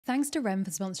Thanks to Rem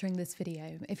for sponsoring this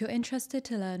video. If you're interested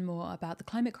to learn more about the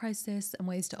climate crisis and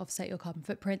ways to offset your carbon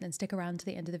footprint, then stick around to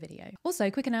the end of the video.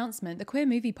 Also, quick announcement, the Queer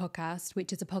Movie Podcast,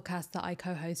 which is a podcast that I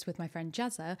co-host with my friend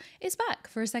Jazza, is back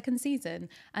for a second season,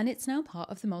 and it's now part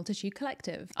of the Multitude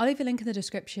Collective. I'll leave a link in the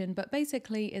description, but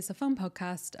basically it's a fun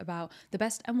podcast about the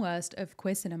best and worst of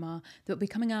queer cinema that will be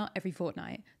coming out every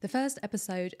fortnight. The first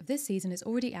episode of this season is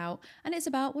already out, and it's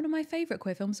about one of my favourite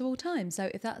queer films of all time,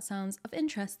 so if that sounds of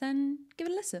interest, then give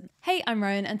it a listen. Hey, I'm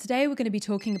Rowan, and today we're going to be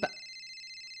talking about...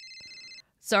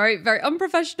 Sorry, very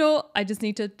unprofessional. I just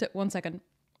need to... 1 second.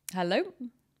 Hello?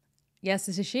 Yes,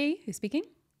 this is she. Who's speaking?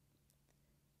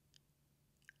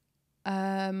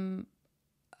 Oh,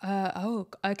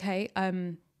 okay.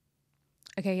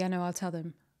 Okay, yeah, no, I'll tell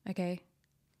them. Okay.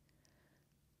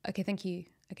 Okay, thank you.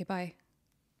 Okay, bye.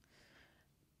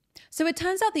 So it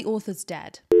turns out the author's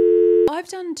dead. I've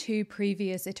done 2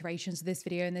 previous iterations of this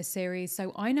video in this series,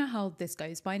 so I know how this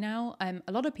goes by now.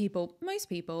 A lot of people, most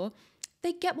people,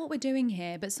 they get what we're doing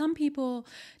here, but some people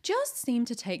just seem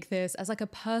to take this as like a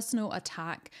personal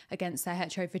attack against their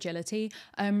heterofragility.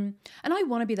 And I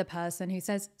want to be the person who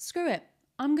says, screw it.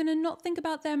 I'm going to not think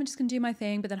about them. I'm just going to do my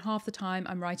thing. But then half the time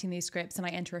I'm writing these scripts and I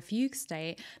enter a fugue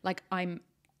state, like I'm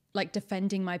like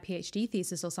defending my PhD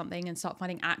thesis or something, and start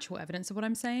finding actual evidence of what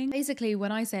I'm saying. Basically, when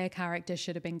I say a character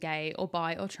should have been gay or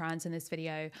bi or trans in this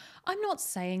video, I'm not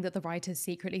saying that the writers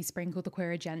secretly sprinkled the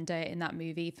queer agenda in that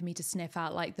movie for me to sniff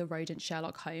out like the rodent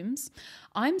Sherlock Holmes.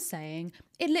 I'm saying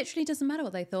it literally doesn't matter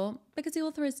what they thought, because the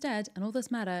author is dead and all that's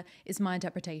matter is my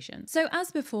interpretation. So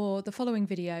as before, the following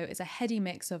video is a heady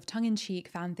mix of tongue-in-cheek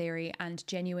fan theory and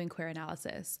genuine queer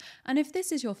analysis. And if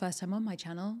this is your first time on my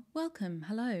channel, welcome,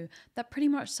 hello. That pretty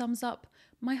much sums up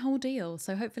my whole deal,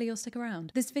 so hopefully you'll stick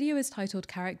around. This video is titled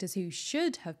Characters Who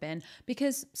Should Have Been,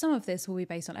 because some of this will be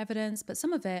based on evidence, but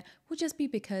some of it will just be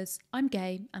because I'm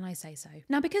gay and I say so.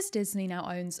 Now, because Disney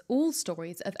now owns all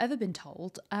stories that have ever been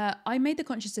told, I made the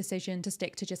conscious decision to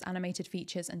stick to just animated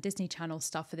features and Disney Channel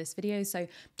stuff for this video, so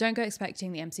don't go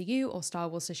expecting the MCU or Star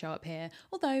Wars to show up here.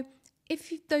 Although,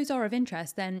 if those are of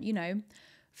interest, then, you know,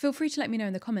 feel free to let me know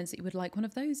in the comments that you would like one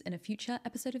of those in a future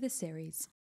episode of this series.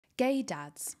 Gay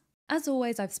dads. As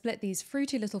always, I've split these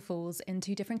fruity little fools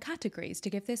into different categories to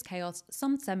give this chaos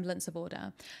some semblance of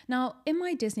order. Now, in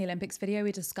my Disney Olympics video,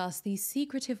 we discussed the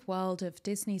secretive world of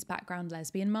Disney's background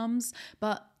lesbian mums,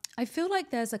 but I feel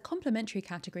like there's a complementary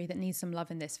category that needs some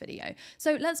love in this video.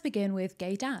 So let's begin with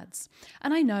gay dads.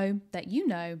 And I know that you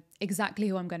know exactly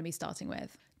who I'm going to be starting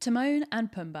with. Timon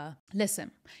and Pumbaa. Listen,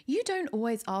 you don't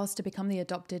always ask to become the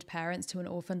adopted parents to an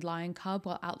orphaned lion cub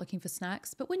while out looking for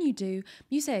snacks, but when you do,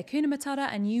 you say Hakuna Matata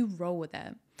and you roll with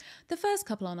it. The first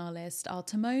couple on our list are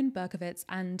Timon Berkowitz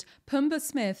and Pumbaa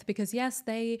Smith, because yes,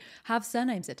 they have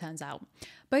surnames it turns out.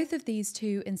 Both of these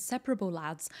 2 inseparable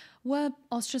lads were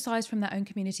ostracised from their own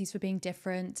communities for being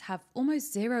different, have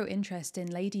almost zero interest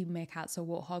in lady meerkats or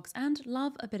warthogs, and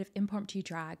love a bit of impromptu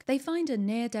drag. They find a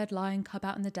near-dead lion cub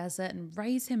out in the desert and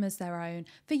raise him as their own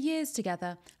for years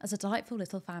together as a delightful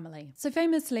little family. So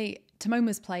famously, Timon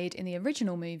was played in the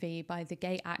original movie by the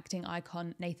gay acting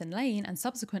icon Nathan Lane and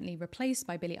subsequently replaced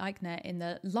by Billy Eichner in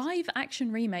the live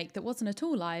action remake that wasn't at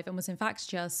all live and was in fact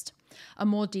just a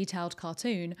more detailed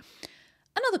cartoon.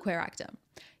 Another queer actor.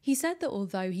 He said that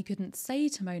although he couldn't say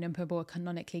Timon and Pumbaa were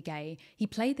canonically gay, he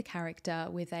played the character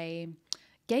with a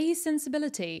gay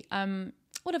sensibility,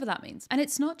 whatever that means. And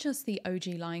it's not just the OG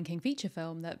Lion King feature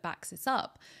film that backs this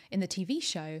up. In the TV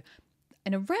show,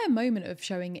 in a rare moment of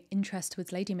showing interest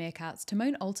towards lady meerkats,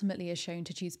 Timon ultimately is shown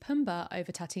to choose Pumbaa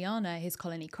over Tatiana, his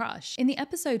colony crush. In the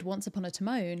episode Once Upon a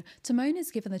Timon, Timon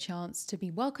is given the chance to be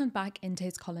welcomed back into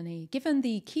his colony, given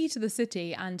the key to the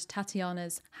city and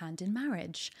Tatiana's hand in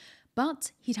marriage.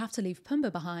 But he'd have to leave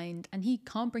Pumbaa behind, and he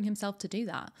can't bring himself to do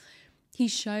that.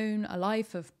 He's shown a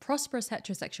life of prosperous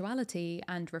heterosexuality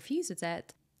and refuses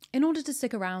it in order to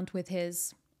stick around with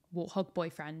his warthog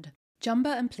boyfriend.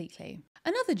 Jumba and Pleakley.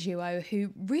 Another duo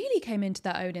who really came into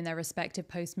their own in their respective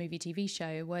post-movie TV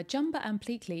show were Jumba and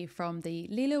Pleakley from the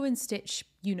Lilo and Stitch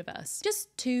universe.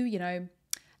 Just 2, you know,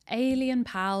 alien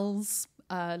pals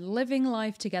living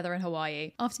life together in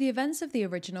Hawaii. After the events of the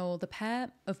original, the pair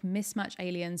of mismatched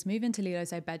aliens move into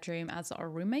Lilo's own bedroom as our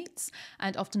roommates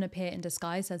and often appear in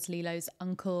disguise as Lilo's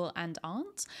uncle and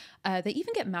aunt. They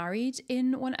even get married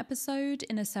in one episode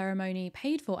in a ceremony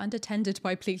paid for and attended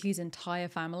by Pleakley's entire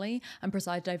family and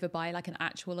presided over by like an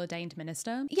actual ordained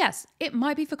minister. Yes, it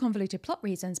might be for convoluted plot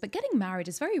reasons, but getting married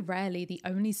is very rarely the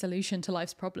only solution to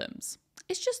life's problems.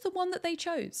 It's just the one that they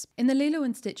chose. In the Lilo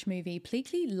and Stitch movie,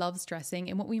 Pleakley loves dressing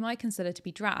in what we might consider to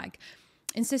be drag,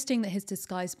 insisting that his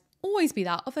disguise always be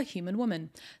that of a human woman.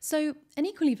 So an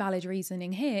equally valid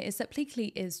reasoning here is that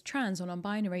Pleakley is trans or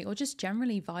non-binary, or just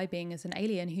generally vibing as an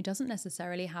alien who doesn't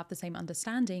necessarily have the same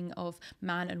understanding of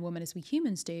man and woman as we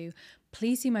humans do.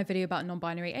 Please see my video about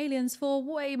non-binary aliens for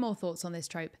way more thoughts on this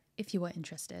trope if you are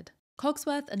interested.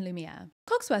 Cogsworth and Lumiere.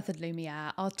 Cogsworth and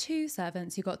Lumiere are two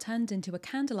servants who got turned into a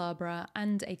candelabra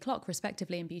and a clock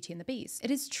respectively in Beauty and the Beast. It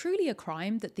is truly a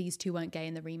crime that these two weren't gay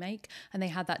in the remake and they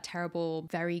had that terrible,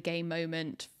 very gay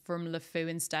moment from LeFou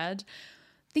instead.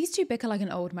 These two bicker like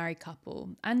an old married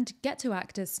couple and get to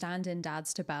act as stand-in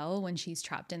dads to Belle when she's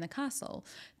trapped in the castle,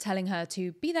 telling her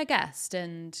to be their guest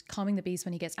and calming the beast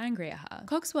when he gets angry at her.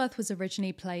 Cogsworth was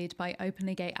originally played by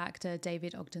openly gay actor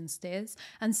David Ogden Stiers,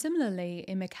 and similarly,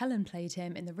 Ian McKellen played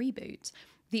him in the reboot.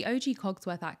 The OG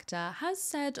Cogsworth actor has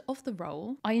said of the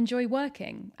role, "I enjoy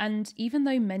working, and even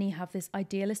though many have this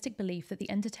idealistic belief that the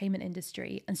entertainment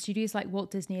industry and studios like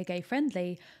Walt Disney are gay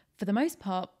friendly, for the most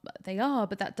part, they are,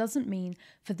 but that doesn't mean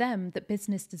for them that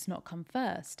business does not come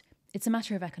first. It's a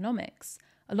matter of economics.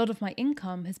 A lot of my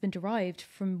income has been derived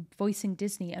from voicing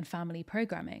Disney and family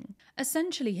programming,"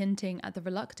 essentially hinting at the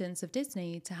reluctance of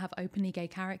Disney to have openly gay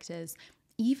characters,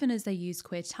 even as they use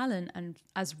queer talent and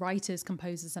as writers,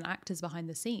 composers, and actors behind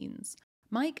the scenes.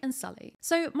 Mike and Sully.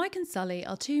 So Mike and Sully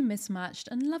are two mismatched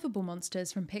and lovable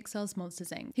monsters from Pixar's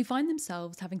Monsters, Inc., who find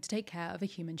themselves having to take care of a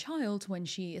human child when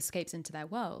she escapes into their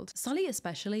world. Sully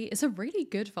especially is a really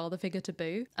good father figure to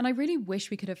Boo, and I really wish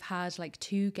we could have had like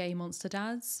two gay monster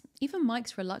dads. Even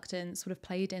Mike's reluctance would have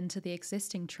played into the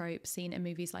existing trope seen in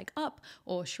movies like Up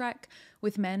or Shrek,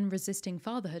 with men resisting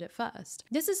fatherhood at first.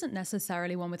 This isn't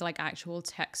necessarily one with like actual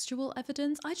textual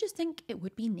evidence, I just think it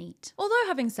would be neat. Although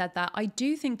having said that, I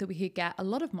do think that we could get a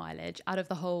lot of mileage out of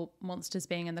the whole monsters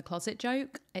being in the closet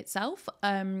joke itself.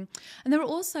 And there are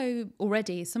also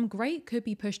already some great could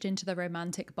be pushed into the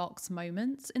romantic box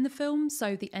moments in the film.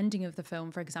 So the ending of the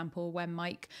film, for example, where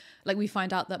Mike, like we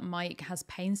find out that Mike has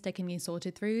painstakingly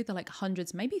sorted through the like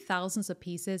hundreds, maybe thousands of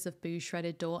pieces of Boo's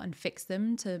shredded door and fixed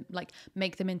them to like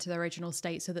make them into the original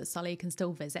state so that Sully can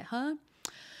still visit her.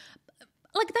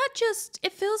 Like that just,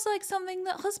 it feels like something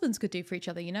that husbands could do for each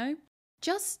other, you know?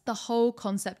 Just the whole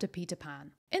concept of Peter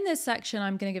Pan. In this section,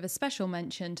 I'm going to give a special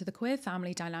mention to the queer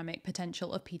family dynamic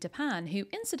potential of Peter Pan, who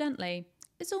incidentally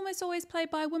is almost always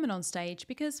played by a woman on stage,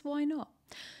 because why not?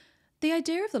 The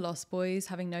idea of the Lost Boys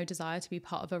having no desire to be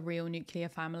part of a real nuclear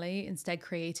family, instead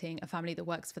creating a family that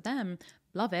works for them.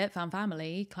 Love it, found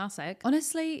family, classic.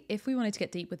 Honestly, if we wanted to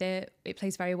get deep with it, it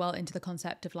plays very well into the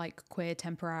concept of like queer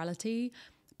temporality.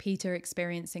 Peter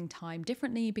experiencing time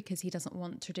differently because he doesn't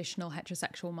want traditional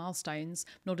heterosexual milestones,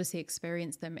 nor does he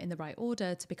experience them in the right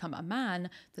order to become a man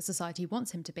that society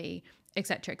wants him to be,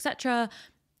 etc., etc.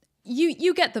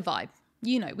 You get the vibe.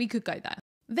 You know, we could go there.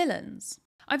 Villains.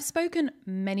 I've spoken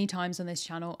many times on this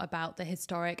channel about the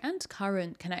historic and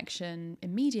current connection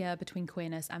in media between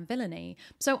queerness and villainy,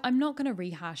 so I'm not going to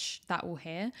rehash that all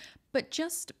here, but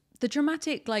just the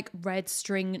dramatic like red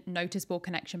string notice board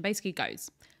connection basically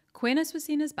goes: queerness was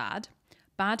seen as bad.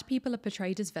 Bad people are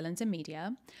portrayed as villains in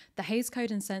media. The Hays Code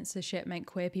and censorship meant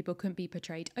queer people couldn't be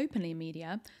portrayed openly in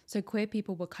media, so queer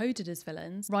people were coded as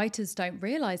villains. Writers don't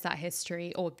realise that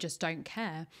history, or just don't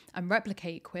care, and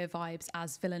replicate queer vibes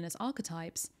as villainous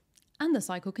archetypes. And the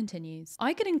cycle continues.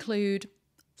 I could include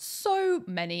so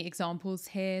many examples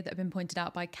here that have been pointed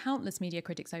out by countless media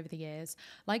critics over the years,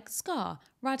 like Scar,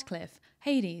 Radcliffe,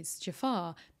 Hades,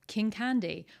 Jafar, King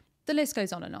Candy. The list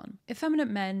goes on and on. Effeminate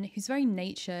men whose very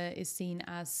nature is seen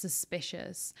as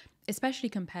suspicious, especially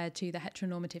compared to the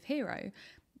heteronormative hero.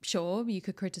 Sure, you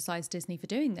could criticise Disney for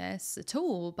doing this at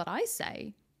all, but I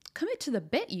say, commit to the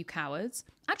bit, you cowards.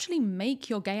 Actually make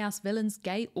your gay-ass villains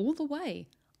gay all the way.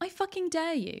 I fucking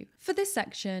dare you. For this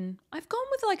section, I've gone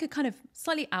with like a kind of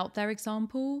slightly out there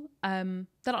example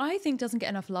that I think doesn't get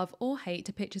enough love or hate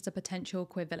to pitch as a potential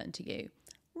queer villain to you.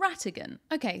 Ratigan.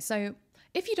 Okay, so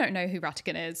if you don't know who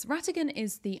Ratigan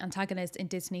is the antagonist in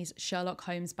Disney's Sherlock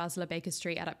Holmes Basil Baker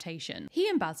Street adaptation. He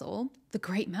and Basil, the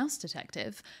great mouse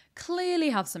detective, clearly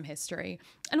have some history.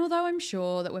 And although I'm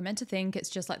sure that we're meant to think it's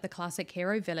just like the classic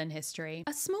hero-villain history,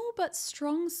 a small but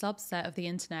strong subset of the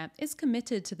internet is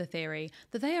committed to the theory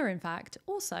that they are in fact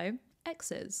also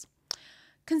exes.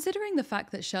 Considering the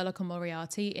fact that Sherlock and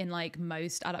Moriarty in like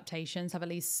most adaptations have at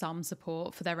least some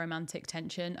support for their romantic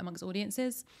tension amongst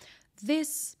audiences,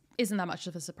 this isn't that much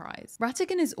of a surprise.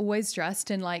 Ratigan is always dressed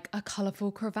in like a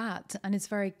colourful cravat and is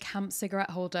very camp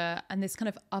cigarette holder and this kind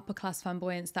of upper class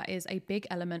flamboyance that is a big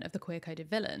element of the queer coded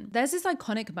villain. There's this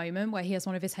iconic moment where he has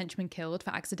one of his henchmen killed for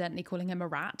accidentally calling him a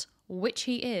rat, which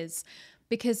he is,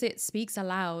 because it speaks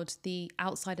aloud the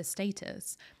outsider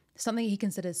status. something he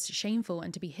considers shameful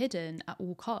and to be hidden at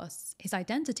all costs. His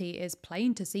identity is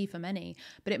plain to see for many,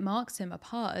 but it marks him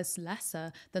apart as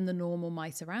lesser than the normal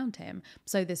mice around him,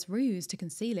 so this ruse to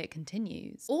conceal it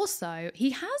continues. Also,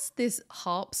 he has this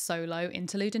harp solo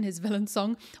interlude in his villain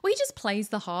song where he just plays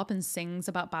the harp and sings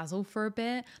about Basil for a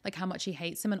bit, like how much he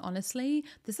hates him, and honestly,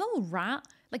 this little rat,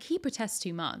 like, he protests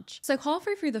too much. So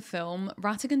halfway through the film,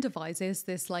 Rattigan devises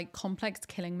this like complex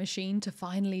killing machine to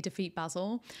finally defeat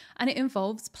Basil, and it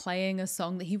involves playing a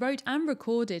song that he wrote and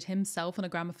recorded himself on a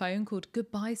gramophone called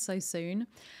Goodbye So Soon.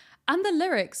 And the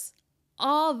lyrics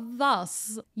are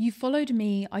thus: "You followed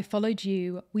me, I followed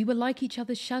you, we were like each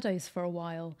other's shadows for a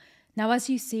while. Now as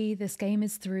you see, this game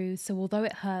is through, so although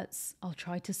it hurts, I'll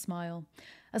try to smile.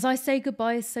 As I say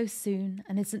goodbye so soon,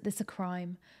 and isn't this a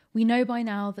crime? We know by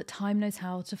now that time knows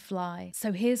how to fly.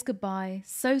 So here's goodbye,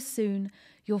 so soon,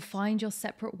 you'll find your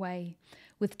separate way.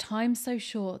 With time so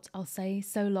short, I'll say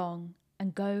so long,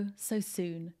 and go so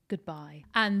soon, goodbye."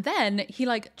 And then he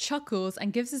like chuckles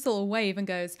and gives this little wave and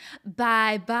goes,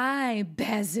 "Bye bye,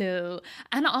 Basil."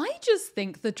 And I just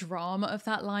think the drama of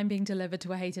that line being delivered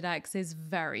to a hated ex is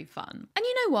very fun. And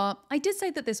you know what? I did say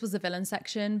that this was a villain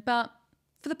section, but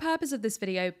for the purpose of this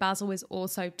video, Basil is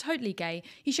also totally gay.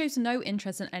 He shows no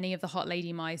interest in any of the hot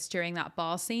lady mice during that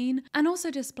bar scene, and also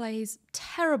displays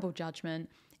terrible judgment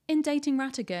in dating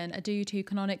Rattigan, a dude who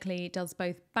canonically does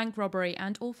both bank robbery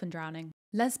and orphan drowning.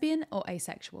 Lesbian or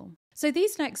asexual? So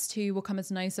these next two will come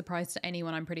as no surprise to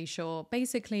anyone, I'm pretty sure.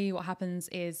 Basically, what happens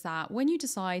is that when you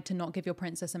decide to not give your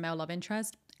princess a male love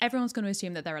interest, everyone's going to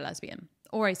assume that they're a lesbian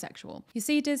or asexual. You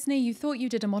see, Disney, you thought you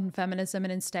did a modern feminism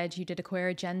and instead you did a queer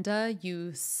agenda,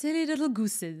 you silly little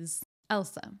gooses.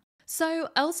 Elsa. So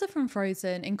Elsa from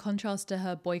Frozen, in contrast to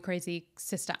her boy-crazy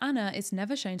sister Anna, is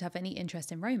never shown to have any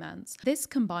interest in romance. This,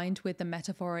 combined with the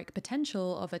metaphoric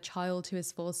potential of a child who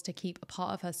is forced to keep a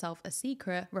part of herself a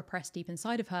secret, repressed deep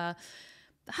inside of her,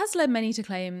 has led many to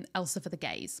claim Elsa for the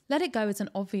gays. Let It Go is an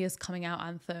obvious coming out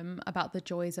anthem about the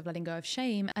joys of letting go of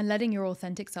shame and letting your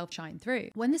authentic self shine through.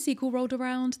 When the sequel rolled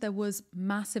around, there was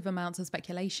massive amounts of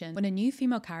speculation when a new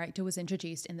female character was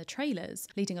introduced in the trailers,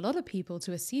 leading a lot of people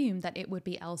to assume that it would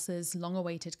be Elsa's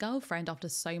long-awaited girlfriend after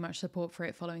so much support for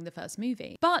it following the first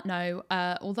movie. But no,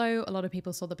 although a lot of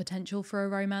people saw the potential for a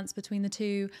romance between the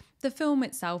two, the film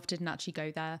itself didn't actually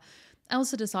go there.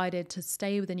 Elsa decided to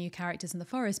stay with the new characters in the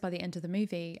forest by the end of the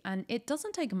movie, and it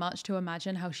doesn't take much to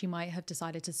imagine how she might have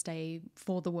decided to stay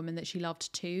for the woman that she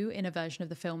loved too in a version of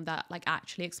the film that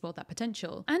actually explored that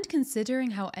potential. And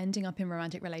considering how ending up in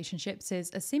romantic relationships is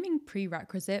a seeming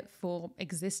prerequisite for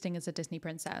existing as a Disney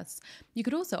princess, you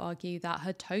could also argue that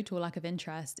her total lack of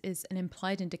interest is an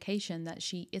implied indication that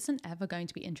she isn't ever going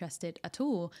to be interested at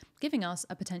all, giving us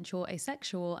a potential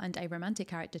asexual and aromantic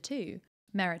character too.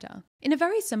 Merida. In a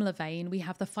very similar vein, we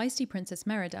have the feisty Princess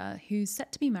Merida, who's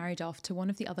set to be married off to one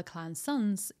of the other clan's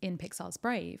sons in Pixar's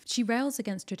Brave. She rails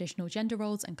against traditional gender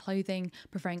roles and clothing,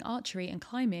 preferring archery and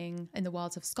climbing in the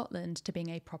wilds of Scotland to being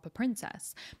a proper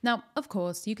princess. Now, of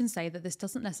course, you can say that this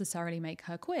doesn't necessarily make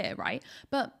her queer, right?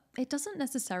 But it doesn't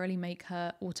necessarily make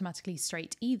her automatically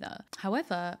straight either.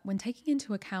 However, when taking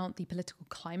into account the political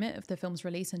climate of the film's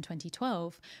release in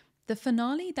 2012, the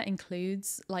finale that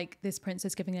includes this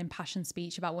princess giving an impassioned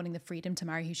speech about wanting the freedom to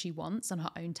marry who she wants on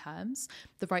her own terms,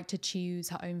 the right to choose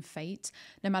her own fate,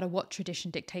 no matter what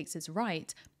tradition dictates is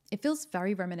right, it feels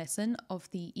very reminiscent of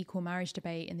the equal marriage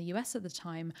debate in the US at the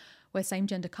time, where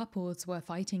same-gender couples were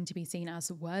fighting to be seen as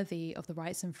worthy of the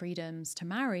rights and freedoms to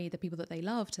marry the people that they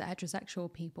loved that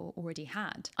heterosexual people already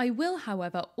had. I will,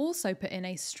 however, also put in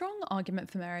a strong argument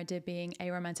for Merida being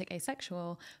aromantic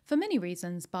asexual for many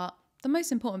reasons, but the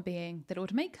most important being that it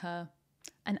would make her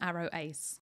an arrow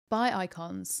ace. Bi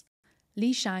icons,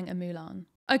 Li Shang and Mulan.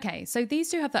 Okay, so these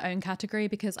two have their own category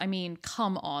because, I mean,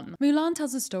 come on. Mulan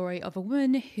tells a story of a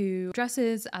woman who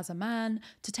dresses as a man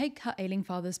to take her ailing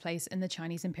father's place in the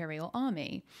Chinese Imperial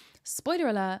Army. Spoiler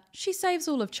alert, she saves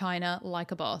all of China like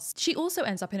a boss. She also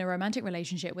ends up in a romantic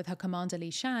relationship with her commander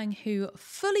Li Shang, who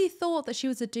fully thought that she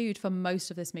was a dude for most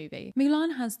of this movie.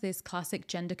 Mulan has this classic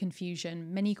gender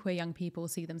confusion many queer young people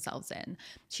see themselves in.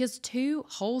 She has two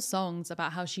whole songs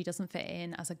about how she doesn't fit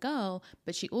in as a girl,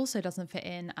 but she also doesn't fit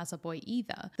in as a boy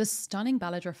either. The stunning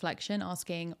ballad Reflection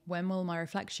asking, "When will my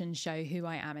reflection show who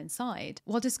I am inside?"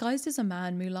 While disguised as a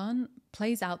man, Mulan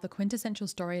plays out the quintessential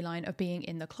storyline of being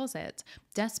in the closet,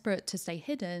 desperate to stay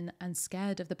hidden and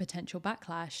scared of the potential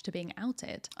backlash to being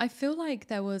outed. I feel like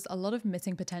there was a lot of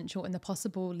missing potential in the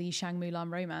possible Li Shang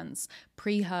Mulan romance,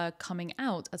 pre her coming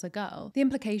out as a girl. The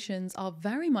implications are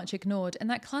very much ignored in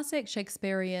that classic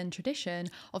Shakespearean tradition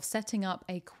of setting up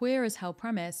a queer as hell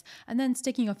premise and then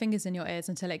sticking your fingers in your ears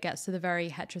until it gets to the very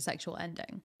heterosexual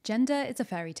ending. Gender is a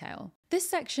fairy tale. This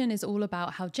section is all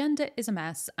about how gender is a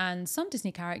mess and some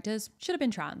Disney characters should have been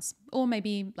trans, or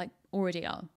maybe already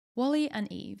are. WALL-E and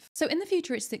Eve. So in the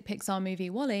futuristic Pixar movie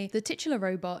WALL-E, the titular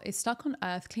robot is stuck on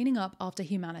Earth cleaning up after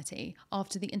humanity,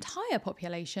 after the entire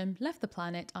population left the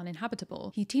planet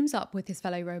uninhabitable. He teams up with his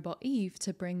fellow robot Eve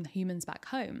to bring the humans back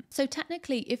home. So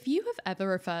technically, if you have ever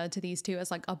referred to these two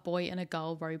as a boy and a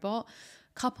girl robot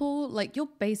couple, you're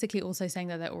basically also saying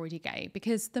that they're already gay,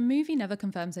 because the movie never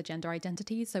confirms their gender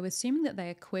identity, so assuming that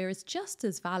they're queer is just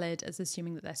as valid as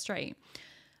assuming that they're straight.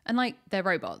 And they're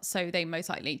robots, so they most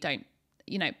likely don't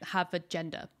have a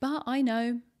gender. But I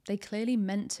know they clearly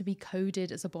meant to be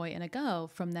coded as a boy and a girl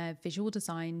from their visual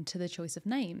design to the choice of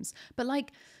names. But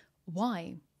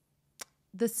why?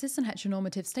 The cis and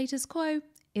heteronormative status quo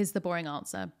is the boring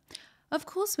answer. Of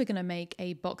course we're going to make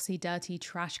a boxy, dirty,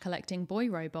 trash-collecting boy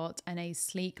robot and a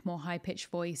sleek, more high-pitched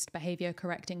voiced,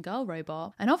 behavior-correcting girl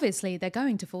robot. And obviously they're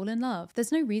going to fall in love.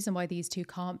 There's no reason why these two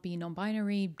can't be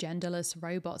non-binary, genderless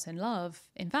robots in love.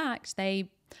 In fact,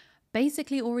 they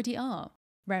basically already are.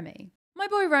 Remy. My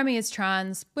boy Remy is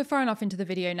trans. We're far enough into the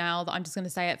video now that I'm just going to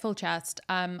say it full chest.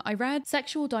 I read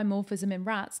Sexual Dimorphism in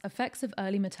Rats, Effects of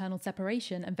Early Maternal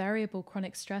Separation and Variable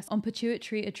Chronic Stress on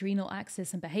Pituitary Adrenal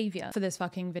Axis and Behavior for this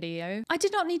fucking video. I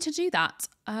did not need to do that,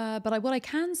 but what I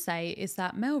can say is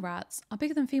that male rats are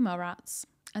bigger than female rats,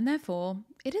 and therefore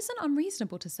it isn't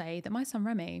unreasonable to say that my son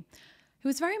Remy, who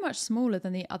is very much smaller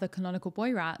than the other canonical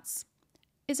boy rats,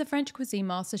 is a French cuisine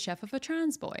master chef of a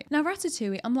trans boy. Now,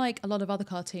 Ratatouille, unlike a lot of other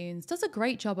cartoons, does a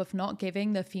great job of not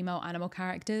giving the female animal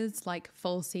characters like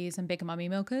falsies and big mummy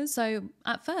milkers, so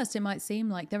at first it might seem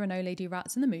like there are no lady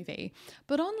rats in the movie,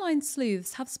 but online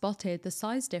sleuths have spotted the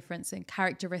size difference in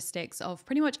characteristics of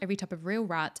pretty much every type of real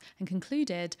rat and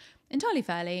concluded, entirely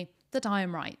fairly, that I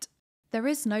am right. There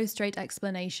is no straight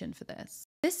explanation for this.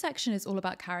 This section is all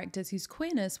about characters whose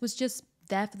queerness was just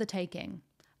there for the taking,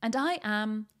 and I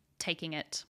am taking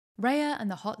it. Raya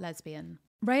and the Hot Lesbian.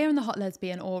 Raya and the Hot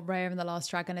Lesbian, or Raya and the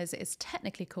Last Dragon as it is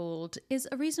technically called, is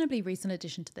a reasonably recent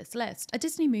addition to this list. A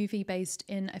Disney movie based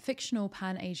in a fictional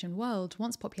Pan-Asian world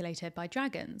once populated by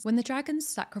dragons. When the dragons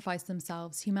sacrificed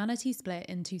themselves, humanity split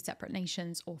into separate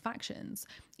nations or factions,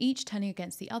 each turning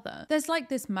against the other. There's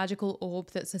this magical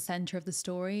orb that's the center of the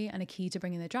story and a key to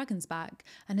bringing the dragons back,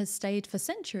 and has stayed for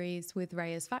centuries with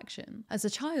Raya's faction. As a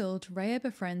child, Raya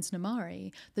befriends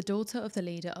Namaari, the daughter of the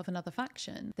leader of another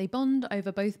faction. They bond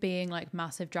over both being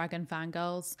massive dragon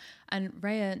fangirls, and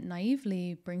Raya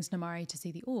naively brings Namaari to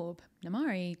see the orb.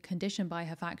 Namaari, conditioned by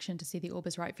her faction to see the orb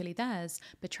as rightfully theirs,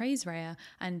 betrays Raya,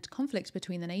 and conflict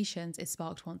between the nations is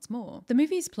sparked once more. The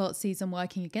movie's plot sees them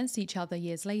working against each other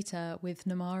years later, with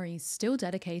Namaari still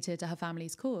dedicated to her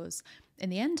family's cause. In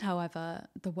the end, however,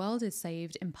 the world is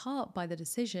saved in part by the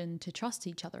decision to trust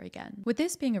each other again. With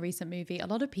this being a recent movie, a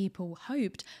lot of people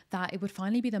hoped that it would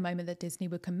finally be the moment that Disney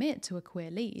would commit to a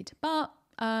queer lead, but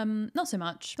not so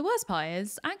much. The worst part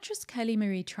is, actress Kelly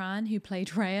Marie Tran, who played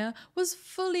Raya, was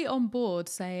fully on board,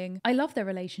 saying, "I love their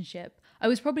relationship. I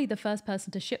was probably the first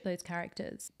person to ship those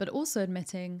characters," but also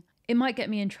admitting, "It might get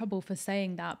me in trouble for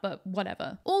saying that, but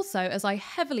whatever." Also, as I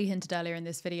heavily hinted earlier in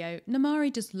this video,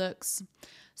 Namaari just looks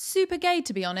super gay,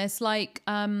 to be honest.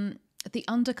 The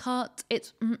undercut,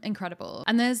 it's incredible.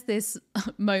 And there's this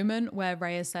moment where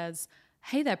Raya says,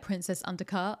 "Hey there, Princess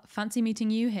Undercut. Fancy meeting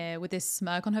you here," with this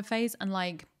smirk on her face, and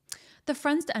the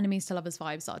friends to enemies to lovers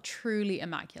vibes are truly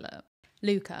immaculate.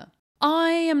 Luca.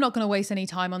 I am not going to waste any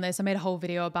time on this. I made a whole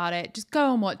video about it. Just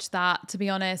go and watch that, to be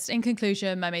honest. In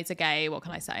conclusion, mermaids are gay. What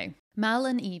can I say? Mel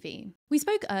and Evie. We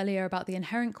spoke earlier about the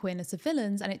inherent queerness of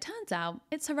villains, and it turns out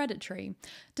it's hereditary.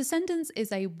 Descendants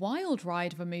is a wild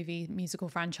ride of a musical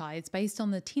franchise based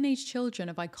on the teenage children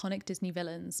of iconic Disney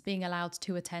villains being allowed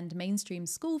to attend mainstream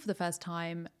school for the first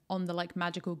time on the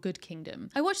magical good kingdom.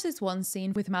 I watched this one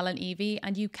scene with Mel and Evie,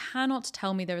 and you cannot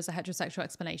tell me there is a heterosexual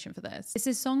explanation for this. It's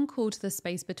this song called The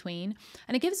Space Between,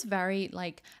 and it gives very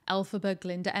Elphaba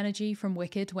Glinda energy from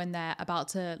Wicked when they're about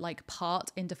to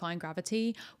part in Defying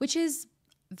Gravity, which is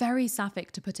very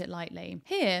sapphic, to put it lightly.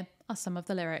 Here are some of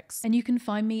the lyrics. "And you can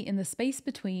find me in the space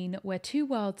between, where two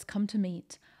worlds come to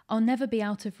meet. I'll never be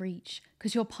out of reach,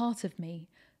 'cause you're part of me.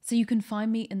 So you can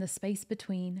find me in the space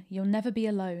between. You'll never be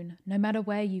alone, no matter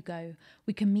where you go.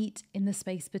 We can meet in the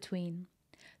space between.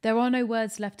 There are no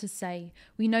words left to say.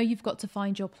 We know you've got to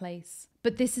find your place.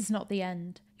 But this is not the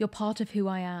end. You're part of who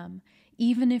I am.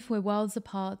 Even if we're worlds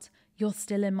apart, you're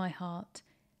still in my heart.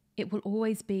 It will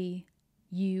always be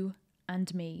you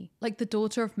and me." The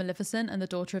daughter of Maleficent and the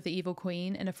daughter of the evil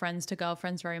queen in a friends to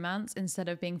girlfriends romance, instead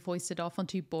of being foisted off on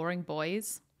two boring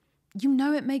boys. You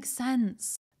know it makes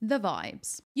sense. The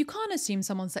vibes. You can't assume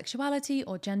someone's sexuality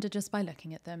or gender just by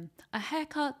looking at them. A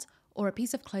haircut or a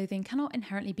piece of clothing cannot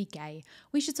inherently be gay.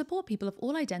 We should support people of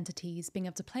all identities being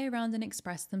able to play around and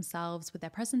express themselves with their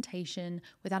presentation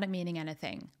without it meaning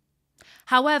anything.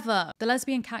 However, the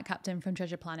lesbian cat captain from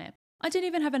Treasure Planet. I don't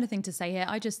even have anything to say here.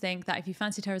 I just think that if you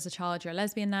fancied her as a child, you're a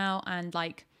lesbian now, and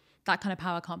like, that kind of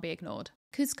power can't be ignored.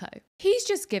 Kuzco. He's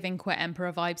just giving queer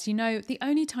emperor vibes, you know. The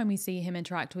only time we see him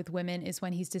interact with women is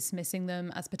when he's dismissing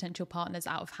them as potential partners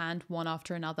out of hand, one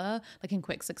after another, like in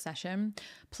quick succession.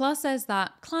 Plus there's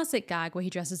that classic gag where he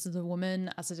dresses as a woman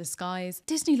as a disguise.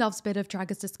 Disney loves a bit of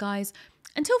drag as disguise.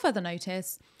 Until further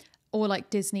notice, or like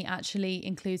Disney actually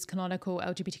includes canonical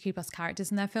LGBTQ plus characters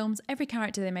in their films, every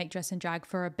character they make dress in drag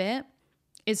for a bit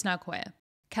is now queer.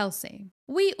 Kelsey.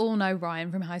 We all know Ryan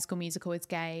from High School Musical is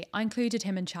gay. I included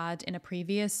him and Chad in a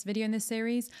previous video in this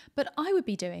series, but I would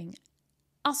be doing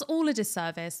us all a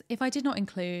disservice if I did not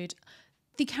include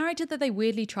the character that they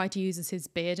weirdly tried to use as his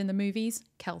beard in the movies,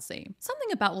 Kelsey.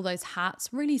 Something about all those hats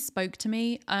really spoke to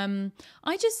me.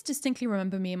 I just distinctly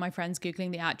remember me and my friends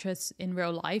Googling the actress in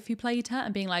real life who played her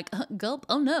and being like, gulp,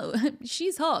 oh no,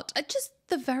 she's hot. Just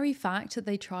the very fact that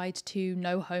they tried to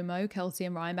no homo Kelsey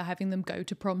and Ryan by having them go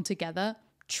to prom together,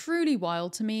 truly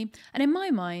wild to me. And in my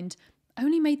mind,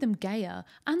 only made them gayer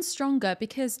and stronger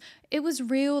because it was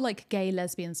real like gay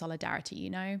lesbian solidarity, you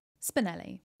know?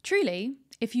 Spinelli. Truly,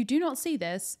 if you do not see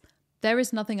this, there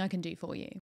is nothing I can do for you.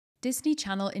 Disney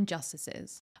Channel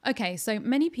injustices. Okay, so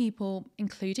many people,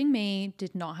 including me,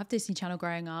 did not have Disney Channel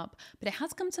growing up, but it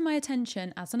has come to my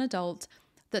attention as an adult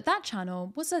that that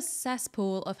channel was a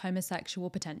cesspool of homosexual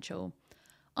potential.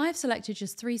 I have selected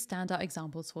just 3 standout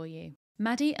examples for you.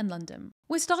 Maddie and London.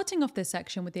 We're starting off this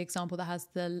section with the example that has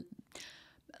the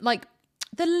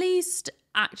least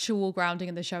actual grounding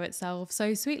in the show itself.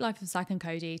 So Sweet Life of Zack and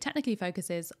Cody technically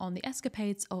focuses on the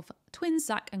escapades of twins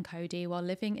Zack and Cody while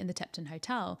living in the Tipton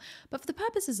Hotel. But for the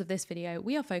purposes of this video,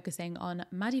 we are focusing on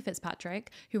Maddie Fitzpatrick,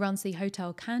 who runs the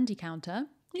hotel candy counter.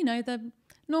 You know, the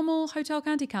normal hotel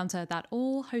candy counter that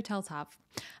all hotels have.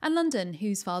 And London,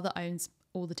 whose father owns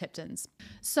all the Tiptons.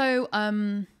 So,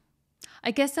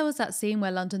 I guess there was that scene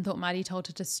where London thought Maddie told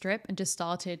her to strip and just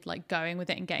started like going with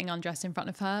it and getting undressed in front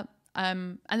of her.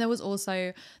 And there was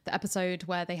also the episode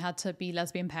where they had to be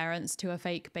lesbian parents to a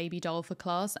fake baby doll for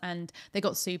class and they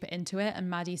got super into it. And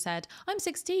Maddie said, I'm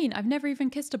 16. I've never even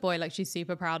kissed a boy. Like she's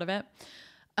super proud of it.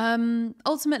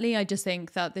 Ultimately, I just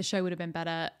think that this show would have been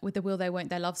better with the will they won't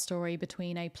their love story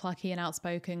between a plucky and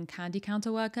outspoken candy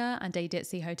counter worker and a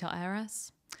ditzy hotel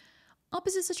heiress.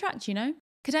 Opposites attract, you know?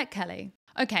 Cadet Kelly.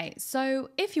 Okay, so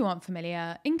if you aren't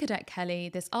familiar, in Cadet Kelly,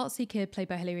 this artsy kid played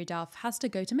by Hilary Duff has to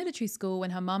go to military school when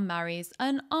her mum marries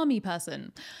an army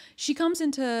person. She comes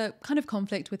into kind of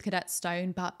conflict with Cadet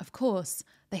Stone, but of course,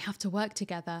 they have to work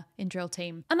together in Drill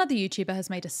Team. Another YouTuber has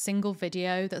made a single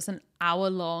video that's an hour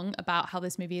long about how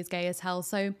this movie is gay as hell.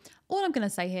 So all I'm going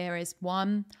to say here is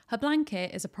 1, her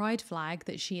blanket is a pride flag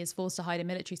that she is forced to hide in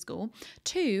military school.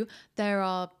 2, there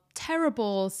are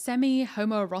terrible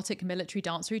semi-homoerotic military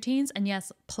dance routines, and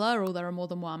yes, plural, there are more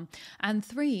than 1. And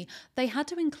 3, they had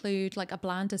to include like a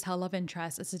bland as hell love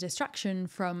interest as a distraction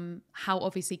from how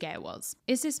obviously gay it was.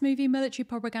 Is this movie military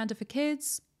propaganda for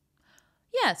kids?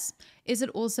 Yes. Is it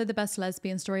also the best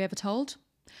lesbian story ever told?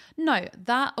 No,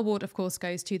 that award of course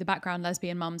goes to the background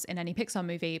lesbian mums in any Pixar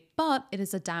movie, but it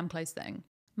is a damn close thing.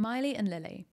 Miley and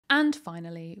Lily. And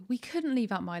finally, we couldn't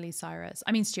leave out Miley Cyrus.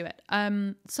 I mean, Stuart.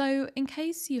 So in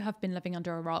case you have been living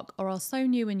under a rock or are so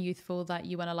new and youthful that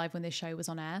you weren't alive when this show was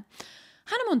on air,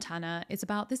 Hannah Montana is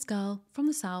about this girl from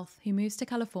the South who moves to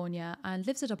California and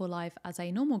lives a double life as a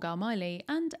normal girl, Miley,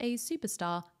 and a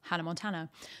superstar, Hannah Montana.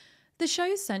 The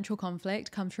show's central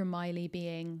conflict comes from Miley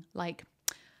being like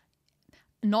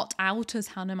not out as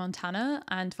Hannah Montana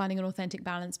and finding an authentic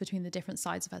balance between the different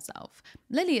sides of herself.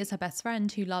 Lily is her best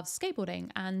friend who loves skateboarding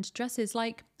and dresses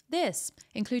like this,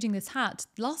 including this hat,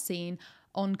 last seen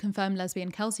on confirmed lesbian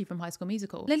Kelsey from High School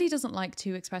Musical. Lily doesn't like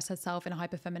to express herself in a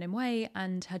hyper-feminine way,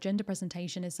 and her gender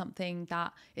presentation is something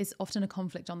that is often a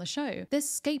conflict on the show.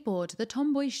 This skateboard, the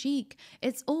tomboy chic,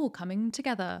 it's all coming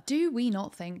together. Do we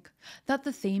not think that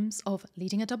the themes of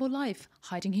leading a double life,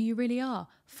 hiding who you really are,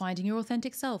 finding your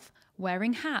authentic self,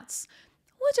 wearing hats,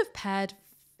 would have paired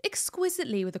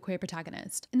exquisitely with a queer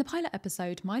protagonist? In the pilot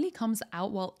episode, Miley comes out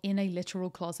while in a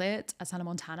literal closet as Hannah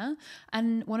Montana,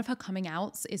 and one of her coming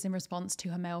outs is in response to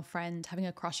her male friend having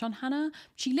a crush on Hannah.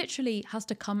 She literally has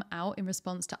to come out in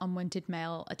response to unwanted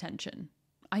male attention.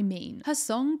 I mean, her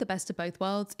song, The Best of Both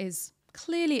Worlds, is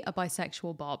clearly a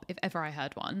bisexual bop, if ever I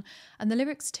heard one. And the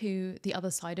lyrics to The Other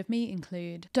Side of Me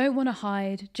include, don't want to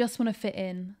hide, just want to fit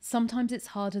in. Sometimes it's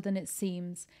harder than it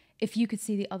seems. If you could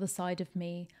see the other side of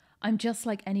me, I'm just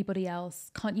like anybody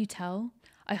else, can't you tell?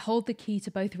 I hold the key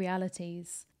to both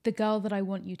realities. The girl that I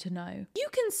want you to know. You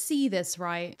can see this,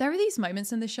 right? There are these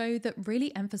moments in the show that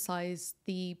really emphasize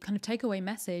the kind of takeaway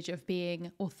message of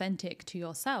being authentic to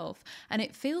yourself. And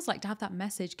it feels like to have that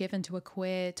message given to a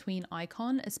queer tween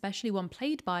icon, especially one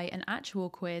played by an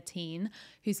actual queer teen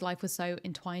whose life was so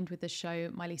entwined with the show,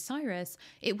 Miley Cyrus,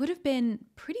 it would have been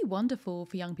pretty wonderful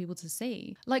for young people to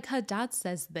see. Like her dad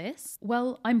says this,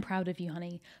 "Well, I'm proud of you,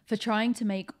 honey, for trying to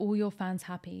make all your fans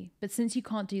happy. But since you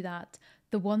can't do that,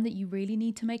 the one that you really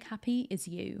need to make happy is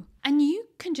you." And you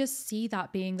can just see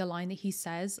that being the line that he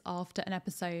says after an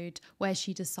episode where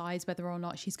she decides whether or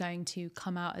not she's going to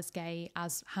come out as gay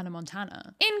as Hannah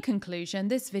Montana. In conclusion,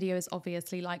 this video is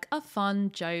obviously like a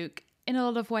fun joke in a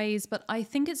lot of ways, but I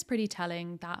think it's pretty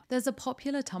telling that there's a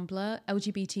popular Tumblr,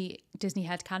 LGBT Disney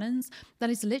headcanons, that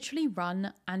is literally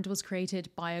run and was created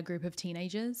by a group of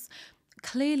teenagers.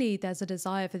 Clearly, there's a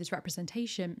desire for this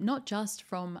representation, not just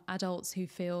from adults who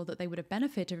feel that they would have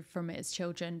benefited from it as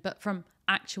children, but from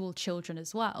actual children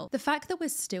as well. The fact that we're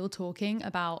still talking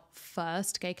about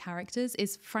first gay characters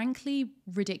is frankly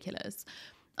ridiculous.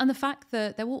 And the fact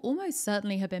that there will almost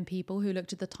certainly have been people who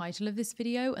looked at the title of this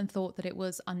video and thought that it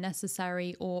was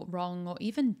unnecessary or wrong or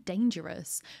even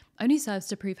dangerous only serves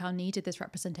to prove how needed this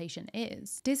representation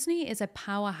is. Disney is a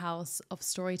powerhouse of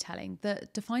storytelling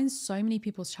that defines so many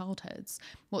people's childhoods,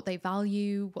 what they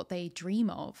value, what they dream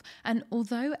of. And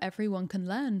although everyone can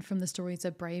learn from the stories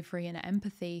of bravery and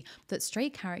empathy that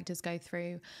straight characters go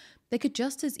through, they could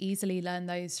just as easily learn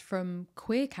those from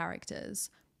queer characters.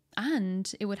 And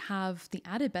it would have the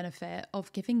added benefit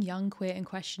of giving young queer and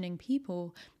questioning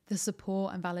people the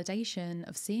support and validation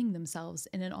of seeing themselves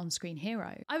in an on-screen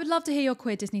hero. I would love to hear your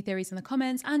queer Disney theories in the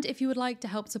comments, and if you would like to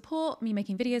help support me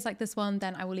making videos like this one,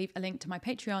 then I will leave a link to my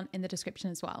Patreon in the description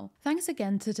as well. Thanks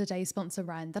again to today's sponsor,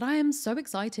 Ren, that I am so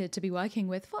excited to be working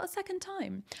with for a second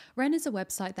time. Ren is a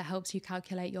website that helps you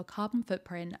calculate your carbon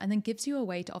footprint and then gives you a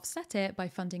way to offset it by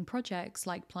funding projects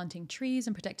like planting trees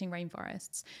and protecting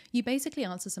rainforests. You basically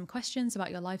answer some questions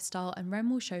about your lifestyle, and Ren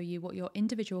will show you what your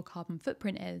individual carbon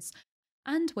footprint is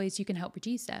and ways you can help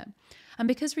reduce it. And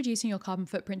because reducing your carbon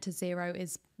footprint to zero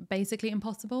is basically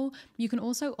impossible, you can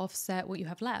also offset what you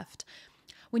have left.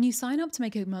 When you sign up to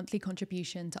make a monthly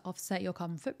contribution to offset your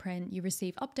carbon footprint, you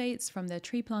receive updates from the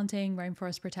tree planting,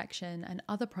 rainforest protection, and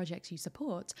other projects you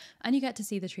support, and you get to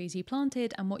see the trees you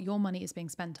planted and what your money is being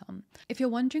spent on. If you're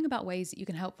wondering about ways that you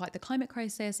can help fight the climate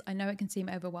crisis, I know it can seem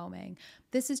overwhelming.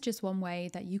 This is just one way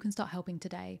that you can start helping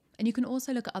today. And you can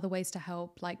also look at other ways to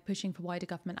help, like pushing for wider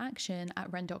government action at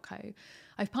Ren.co.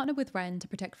 I've partnered with Ren to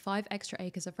protect 5 extra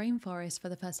acres of rainforest for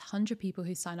the first 100 people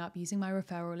who sign up using my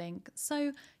referral link,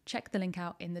 so check the link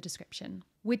out in the description.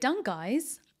 We're done,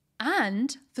 guys.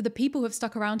 And for the people who have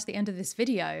stuck around to the end of this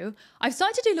video, I've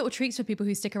started to do little treats for people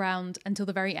who stick around until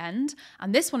the very end.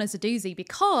 And this one is a doozy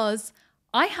because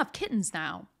I have kittens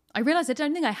now. I realized I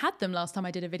don't think I had them last time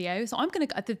I did a video, so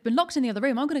they've been locked in the other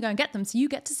room. I'm gonna go and get them so you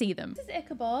get to see them. This is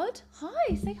Ichabod.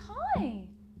 Hi, say hi.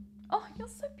 Oh, you're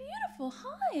so beautiful,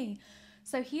 hi.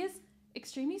 So he is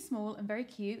extremely small and very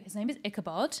cute. His name is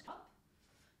Ichabod.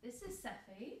 This is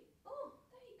Sephi. Oh,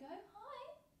 there you go,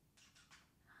 hi.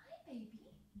 Hi, baby,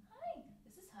 hi.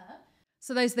 This is her.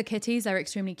 So those are the kitties. They're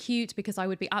extremely cute because I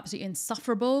would be absolutely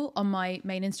insufferable on my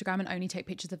main Instagram and only take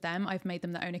pictures of them. I've made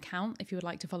them their own account if you would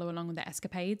like to follow along with their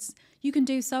escapades. You can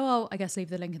do so. I'll, I guess,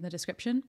 leave the link in the description.